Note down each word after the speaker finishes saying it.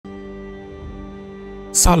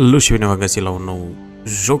Salut și bine v-am găsit la un nou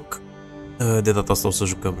joc. De data asta o să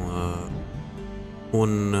jucăm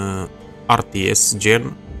un RTS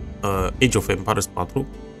gen Age of Empires 4.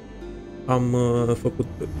 Am făcut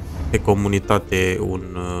pe comunitate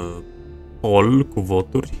un poll cu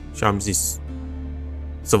voturi și am zis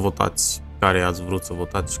să votați care ați vrut să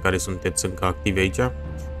votați și care sunteți încă activi aici.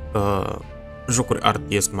 Jocuri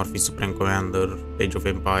RTS cum ar fi Supreme Commander, Age of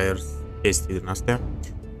Empires, chestii din astea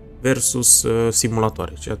versus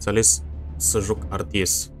simulatoare și ați ales să joc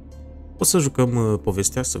RTS. O să jucăm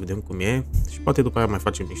povestea, să vedem cum e și poate după aia mai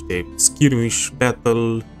facem niște skirmish,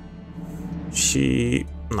 battle și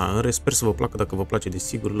na, în rest sper să vă placă. Dacă vă place,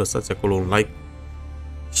 desigur, lăsați acolo un like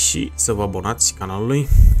și să vă abonați canalului.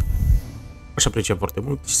 Aș aprecia foarte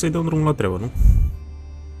mult și să-i dăm drumul la treabă, nu?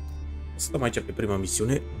 Stăm aici pe prima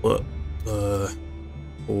misiune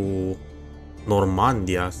cu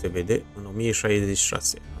Normandia, se vede, în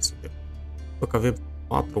 1066. După că avem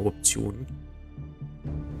 4 opțiuni,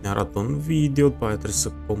 ne arată un video, după aia trebuie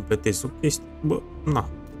să completezi o chestie. Bă, na.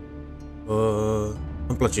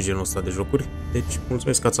 Îmi place genul ăsta de jocuri, deci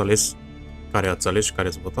mulțumesc că ați ales, care ați ales și care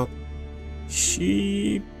ați votat.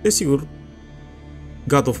 Și, desigur,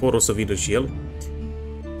 God of War o să vină și el,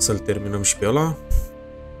 să-l terminăm și pe ăla.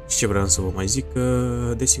 Și ce vreau să vă mai zic,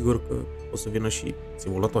 desigur că o să vină și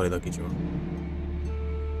simulatoare dacă e ceva.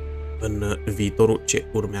 În viitorul ce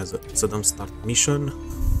urmează, să dăm start mission.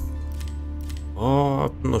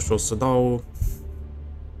 Nu știu, o să dau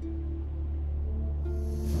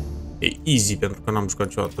e easy pentru că n-am jucat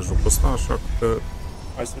niciodată jocul ăsta, așa că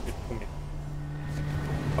hai să vedem cum e.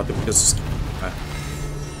 Poate putem să schimbăm.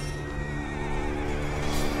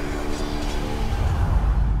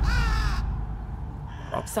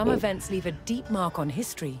 Some events leave a deep mark on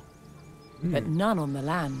history, but none on the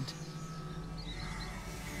land.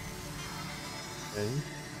 Okay.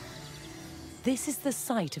 This is the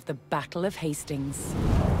site of the Battle of Hastings.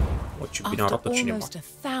 After almost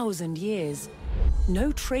 1,000 years,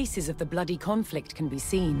 no traces of the bloody conflict can be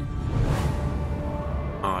seen.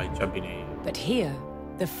 But here,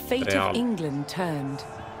 the fate of England turned.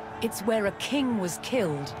 It's where a king was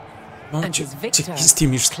killed, and his victor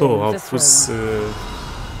claimed the throne.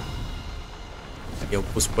 I-au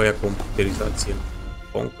pus pe aia computerizație în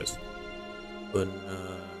Conquest, în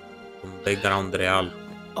background real.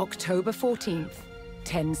 October 14th,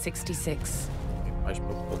 1066.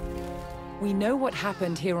 We know what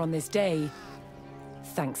happened here on this day,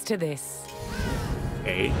 thanks to this.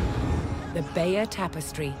 Okay. The Bayer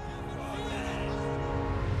Tapestry.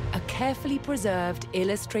 A carefully preserved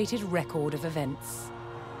illustrated record of events.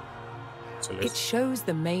 It shows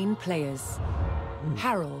the main players.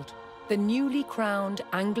 Harold, the newly crowned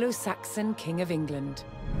Anglo-Saxon King of England,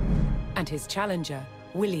 and his challenger,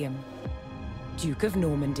 William, Duke of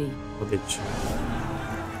Normandy.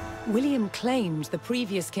 William claimed the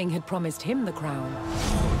previous king had promised him the crown.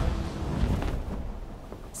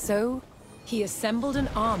 So, he assembled an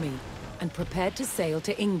army and prepared to sail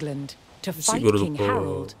to England to fight King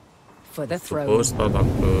Harold for the throne.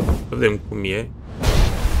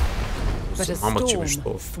 But a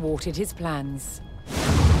storm thwarted his plans.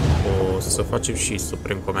 O să facem și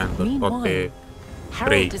Supreme Commander, toate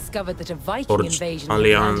Harold discovered that a Viking invasion had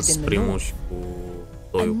landed in the north,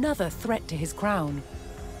 another threat to his crown.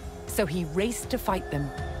 So he raced to fight them.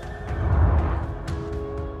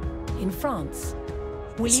 In France,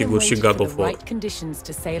 William waited for the right conditions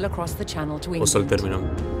to sail across the channel to England. O să-l terminăm.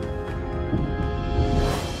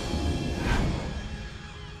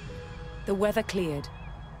 The weather cleared.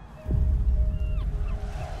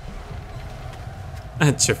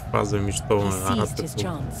 Ce fază mișto, mă, arată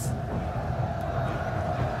cum.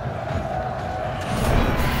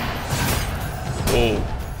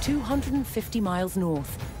 250 miles north,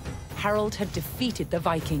 Harold had defeated the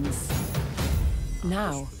Vikings.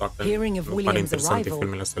 Now, hearing of William's arrival,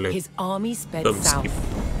 his army sped south.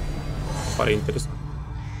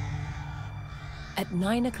 At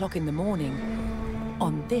 9 o'clock in the morning,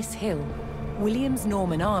 on this hill, William's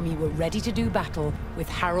Norman army were ready to do battle with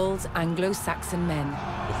Harold's Anglo-Saxon men.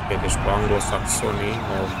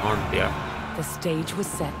 The stage was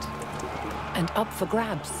set, and up for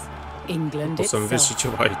grabs, England itself. The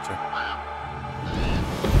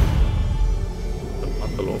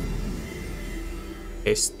Battle of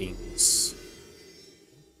Hastings.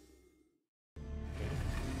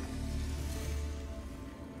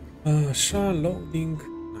 Așa, loading.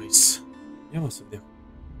 Nice. Ia mă să vedem.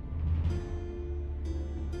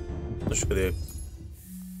 Nu știu cât de...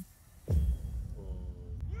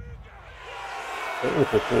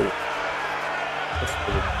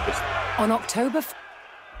 On October...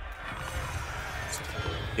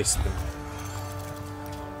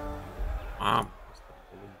 Mamă.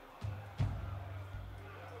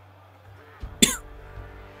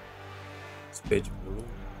 Speci blue.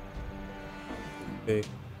 Ok.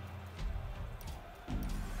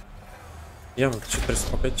 Ia mă, ce trebuie să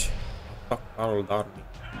fac aici? Atac Harold Army.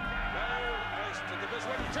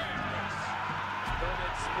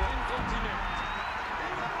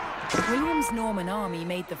 William's Norman army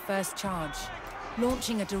made the first charge,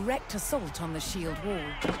 launching a direct assault on the shield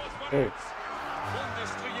wall. Oh.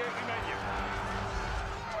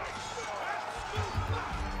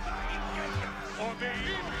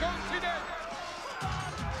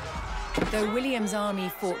 Though William's army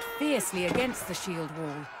fought fiercely against the shield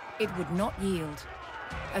wall, it would not yield.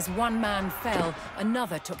 As one man fell,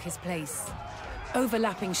 another took his place.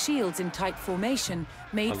 Overlapping shields in tight formation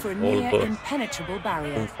made for a near impenetrable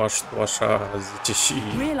barrier.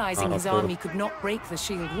 Realizing his army could not break the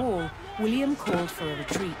shield wall, William called for a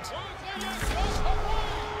retreat.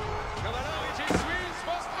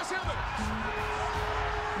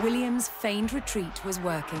 William's feigned retreat was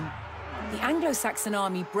working. The Anglo-Saxon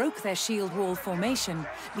army broke their shield wall formation,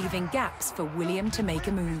 leaving gaps for William to make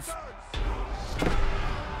a move.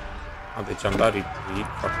 Deci am dat retreat.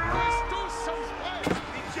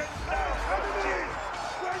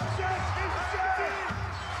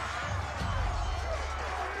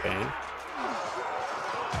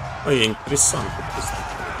 Oh, e interesant.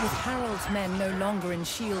 With Harold's men no longer in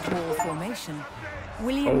shield wall formation,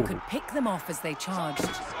 William could pick them off as they charged.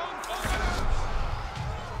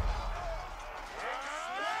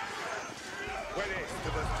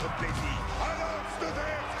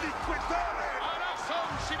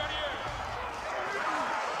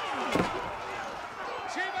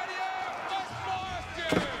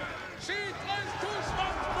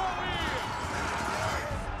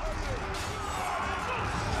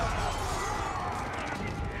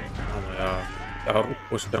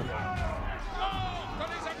 Push them.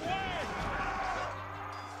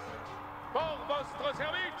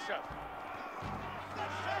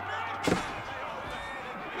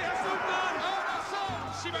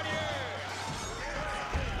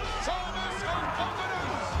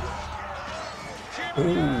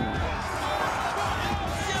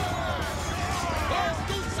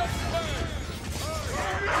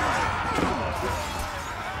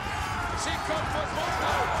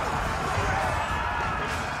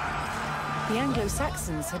 The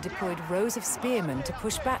Anglo-Saxons had deployed rows of spearmen to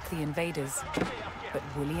push back the invaders, but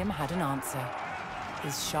William had an answer: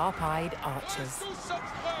 his sharp-eyed archers.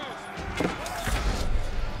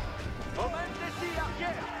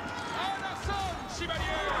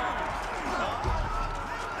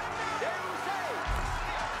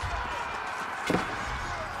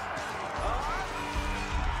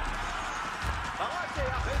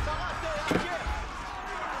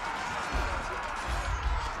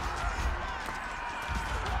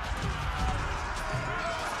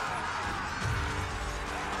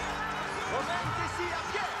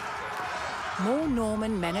 More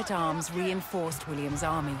Norman men-at-arms reinforced William's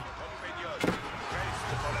army.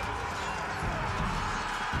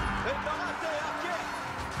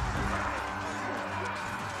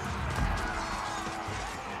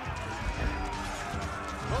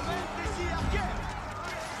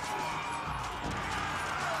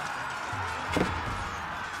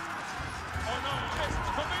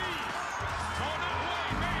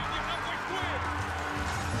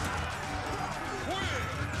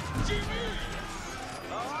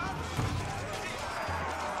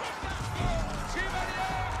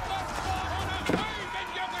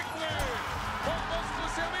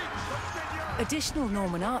 Additional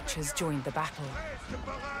Norman archers joined the battle.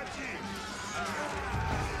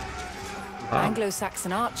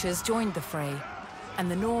 Anglo-Saxon archers joined the fray, and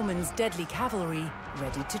the Normans' deadly cavalry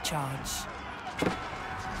ready to charge.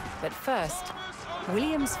 But first,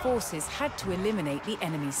 William's forces had to eliminate the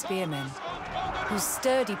enemy spearmen, whose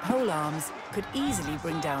sturdy polearms could easily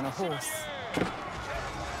bring down a horse.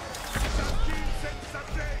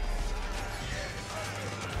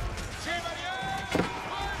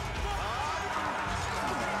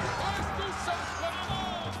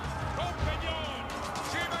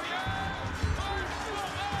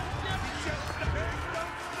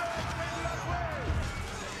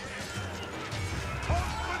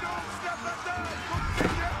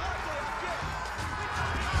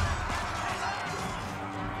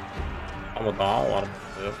 Ama daha var mı?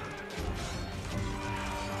 Yok.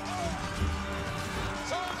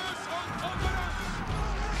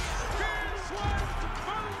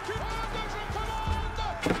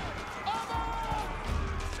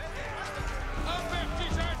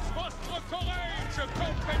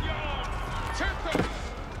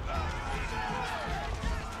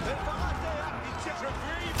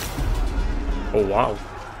 Oh, wow.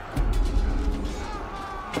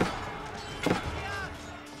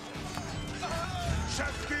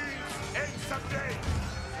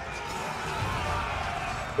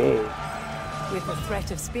 Oh. With the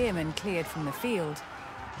threat of spearmen cleared from the field,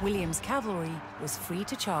 William's cavalry was free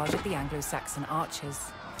to charge at the Anglo-Saxon archers.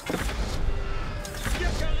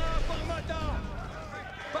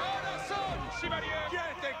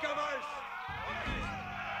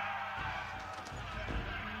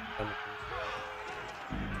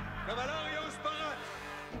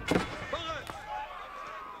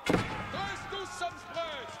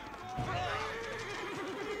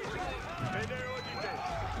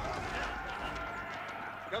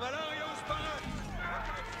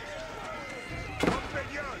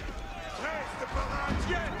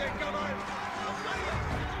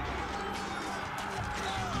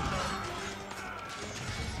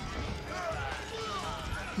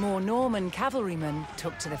 More Norman cavalrymen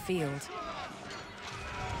took to the field.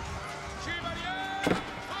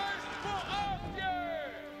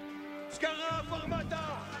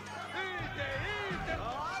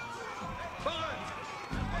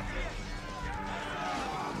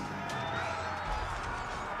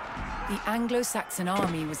 The Anglo-Saxon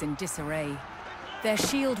army was in disarray. Their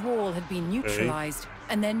shield wall had been neutralized,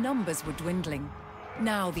 and their numbers were dwindling.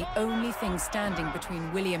 Now the only thing standing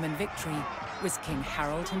between William and victory was King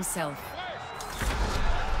Harold himself.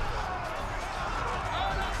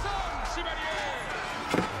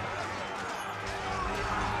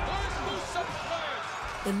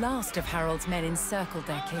 The last of Harold's men encircled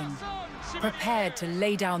their king, prepared to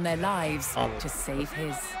lay down their lives to save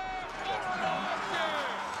his.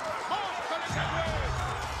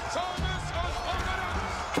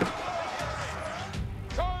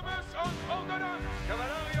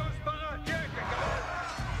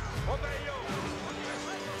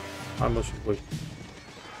 Albo się boi.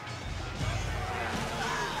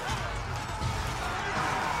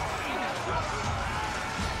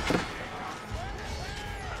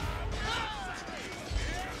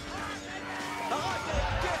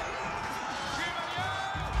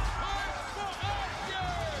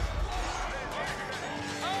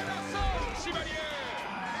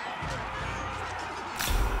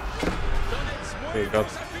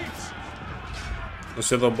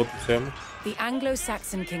 The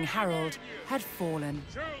Anglo-Saxon King Harold had fallen.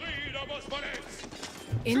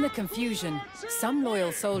 In the confusion, some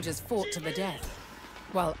loyal soldiers fought to the death,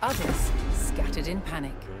 while others scattered in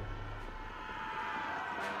panic.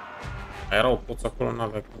 Era o poți acolo,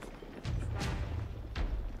 n-avea cum.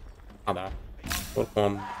 A, da. Oricum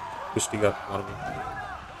am câștigat armii.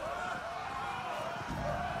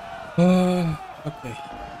 Ok.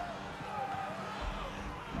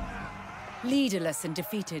 Leaderless and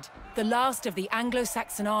defeated, the last of the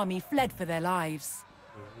Anglo-Saxon army fled for their lives.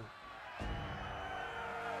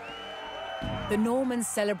 The Normans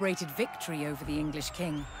celebrated victory over the English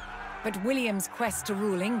king, but William's quest to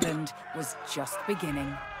rule England was just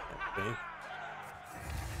beginning. Okay.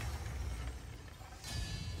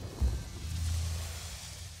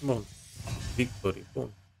 Bun. Victory,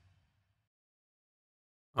 bun.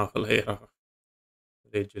 Ăla era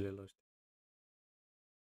regele ăsta.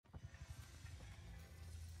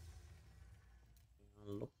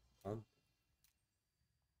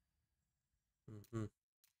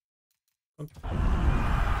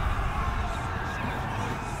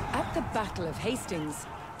 At the Battle of Hastings,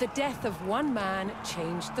 the death of one man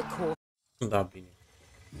changed the course. Da, bine.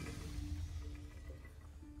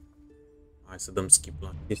 Hai să dăm skip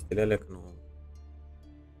la chestiile alea, că nu...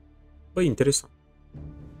 Băi, interesant.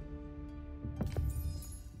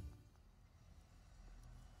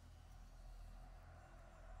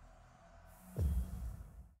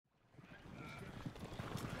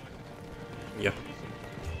 Yeah.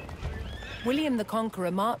 William the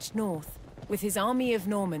Conqueror marched north, with his army of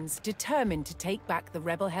Normans determined to take back the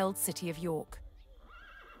rebel-held city of York.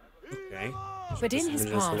 Okay. But in his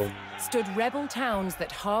path stood rebel towns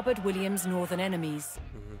that harbored William's northern enemies.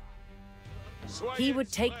 He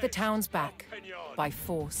would take the towns back by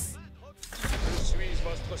force.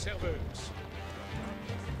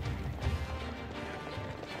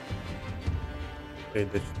 Okay,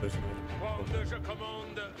 deci trebuie să mai...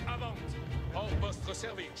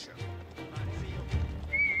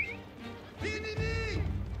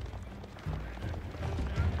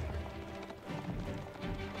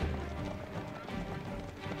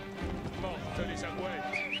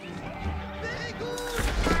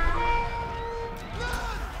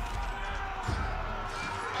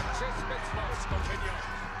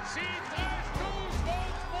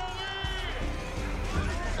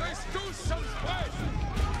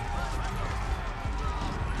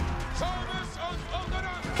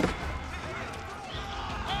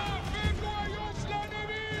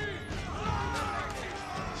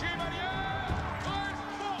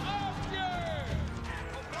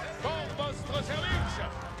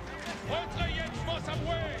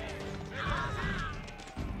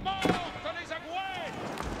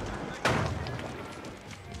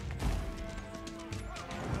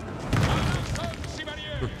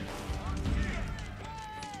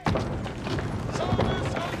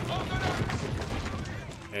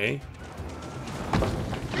 Ok.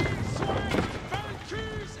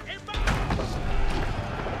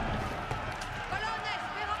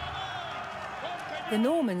 The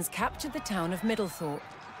Normans captured the town of Middlethorpe,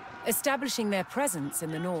 establishing their presence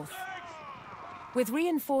in the north. With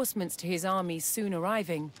reinforcements to his armies soon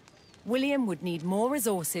arriving, William would need more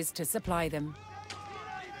resources to supply them.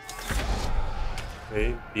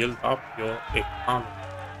 Okay, build up your economy.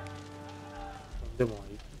 Unde mă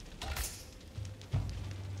aici?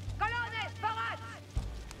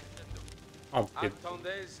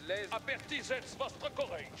 Attendez les avertissez votre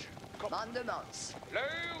courage. Commandements.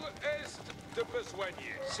 L'heure est de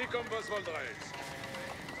besoigner, si comme vos voldrez.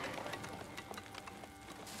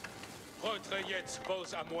 Retrayez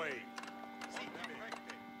vos amouets.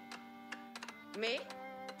 Mais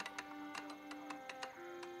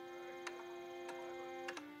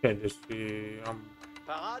Ok, deci am...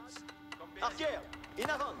 Parades, archère, in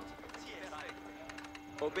avant.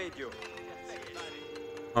 Obedio.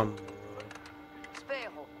 Am...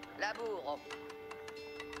 Spero, laburo.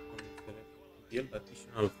 Build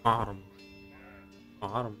additional farm.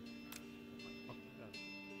 Farm.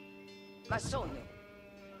 Massone.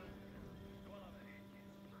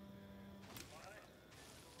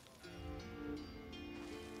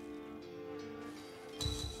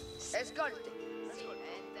 Escolte.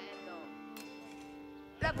 Intendo.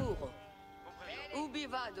 Laburo. Ubi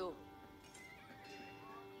vado.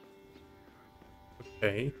 Ok.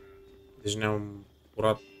 Deci ne-am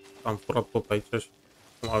furat, am furat tot aici și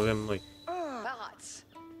cum avem noi. Parats.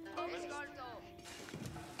 Escolto.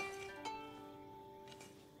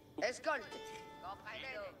 Escolte.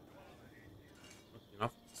 Comprendo.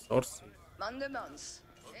 Enough resources. Mandements.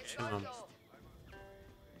 Ce n-am?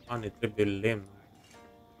 A, ne trebuie lemn.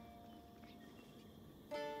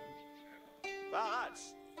 Parades.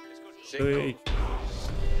 Ce e aici?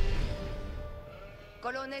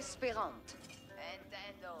 Colonne Sperant.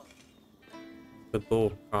 Intendo. Că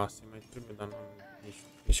două case mai trebuie, dar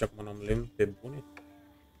nici acum n-am lemn pe bune.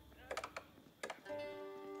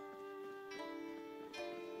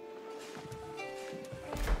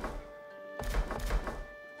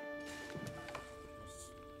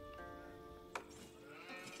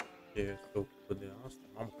 E să ocupă de asta.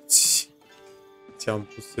 Mamă, ți-am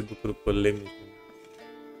pus să duc după lemn.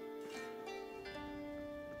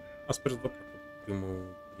 Sper să vă placă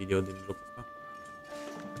primul video din jocul ăsta.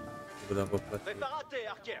 Dacă vă place. Preparate,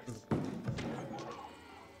 archères.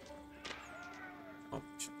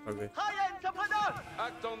 Ce tragă. Hayen, sapredon.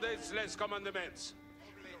 Attendez les commandements.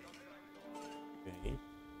 Ok.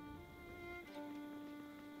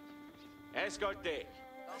 Escolte.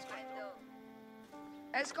 Comprendo.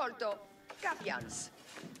 Escolto. Capians.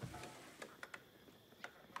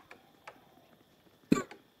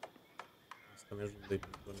 Asta mi-ajută de pe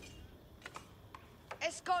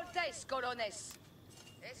Escoltes, colones.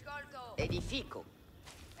 Escolto. Edifico.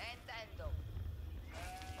 Intendo.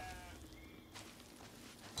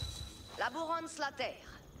 Laborans la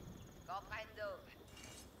terre. Comprendo.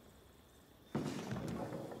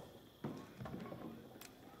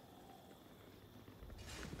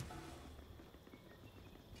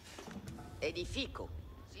 Edifico.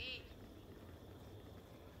 Sì.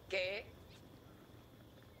 Che?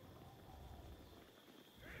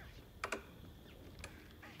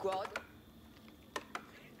 Quad?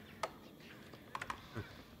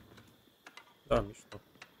 Da, mișto.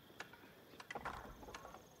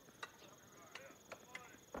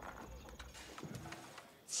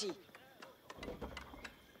 Sì.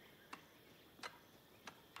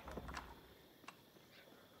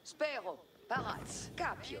 Spero. Parats.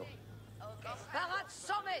 Capio. Parats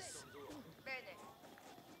sommes. Bene.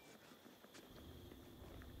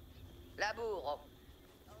 Laburo.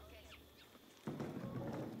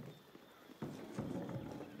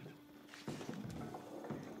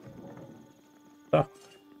 Da.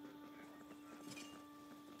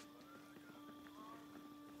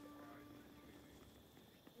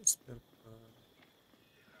 Sper că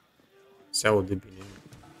se aude bine.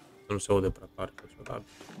 Să nu se aude prea tare, dar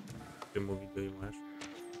primul video e mai așa.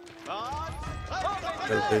 Dai.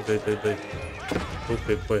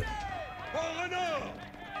 Rupe, băi. Au renard!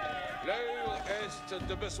 L'heure est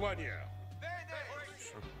de besoigner.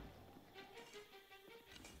 Să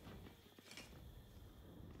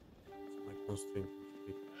mai construim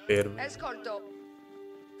ferme. Escolto.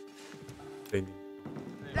 Trading.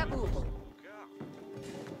 Laburo.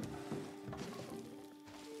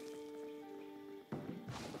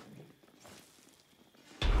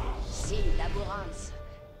 Sì, laborans.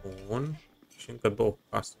 Bun. Și încă două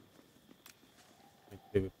case. Mai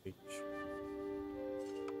trebuie pe aici.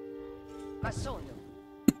 Massone.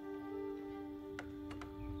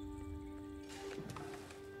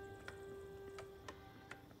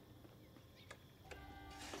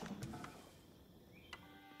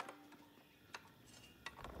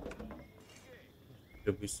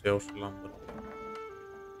 Trebuie să iau și lambă.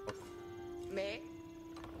 Mais...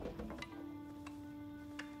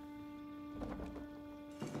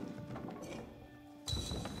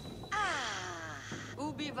 Ah!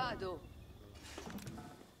 Ubi vado?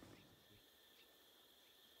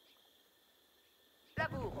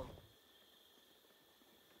 Laburo.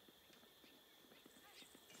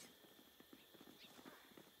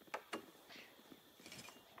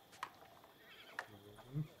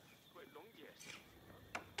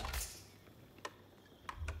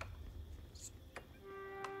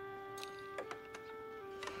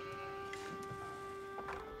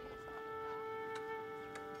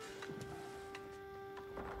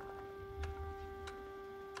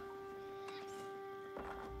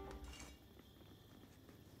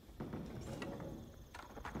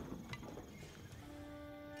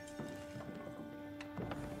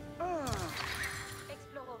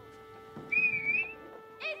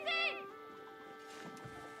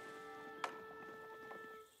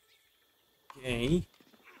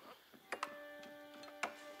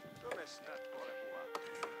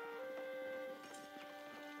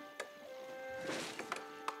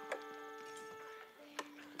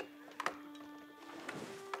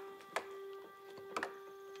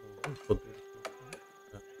 Ok.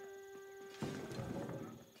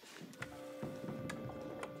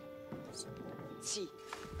 Sì.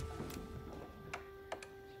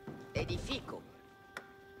 Edifico.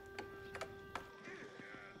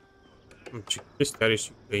 Ce chestii are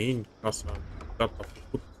și găini, casa, gata,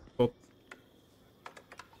 făcut tot.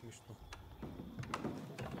 Mișto.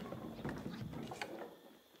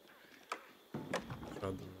 Așa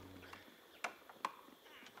de...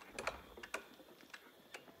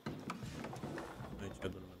 Aici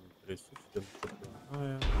adunăm resurse, de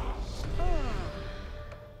aia.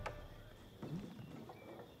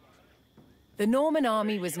 The Norman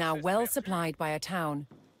army was now well supplied by a town,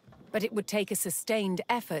 but it would take a sustained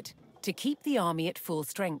effort to keep the army at full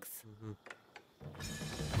strength.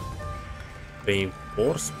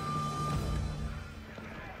 Reinforce?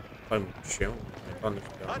 Hai mă, ce eu?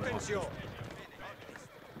 Attention!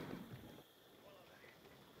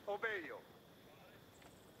 Obeio!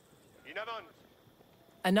 In avant!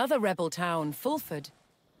 Another rebel town, Fulford,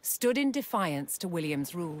 stood in defiance to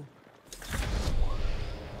William's rule.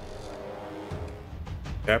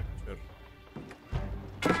 Capture.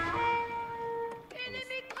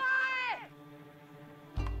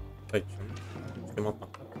 Aici, suntem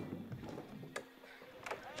atacat.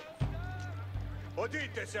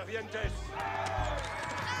 Odite, servientes!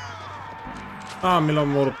 Mi l-am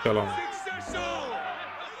omorât pe ăla.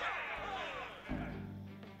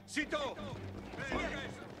 Sito!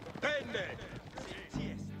 Prende!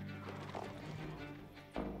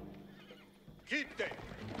 Chitte!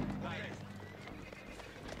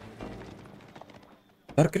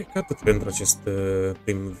 Dar cred că atât pentru acest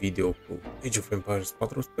prim video cu Age of Empires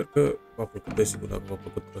 4. Sper că v-a plăcut, desigur, dacă v-a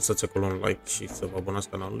plăcut, lăsați acolo un like și să vă abonați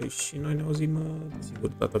canalului și noi ne auzim, desigur,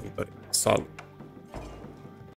 data viitoare. Salut!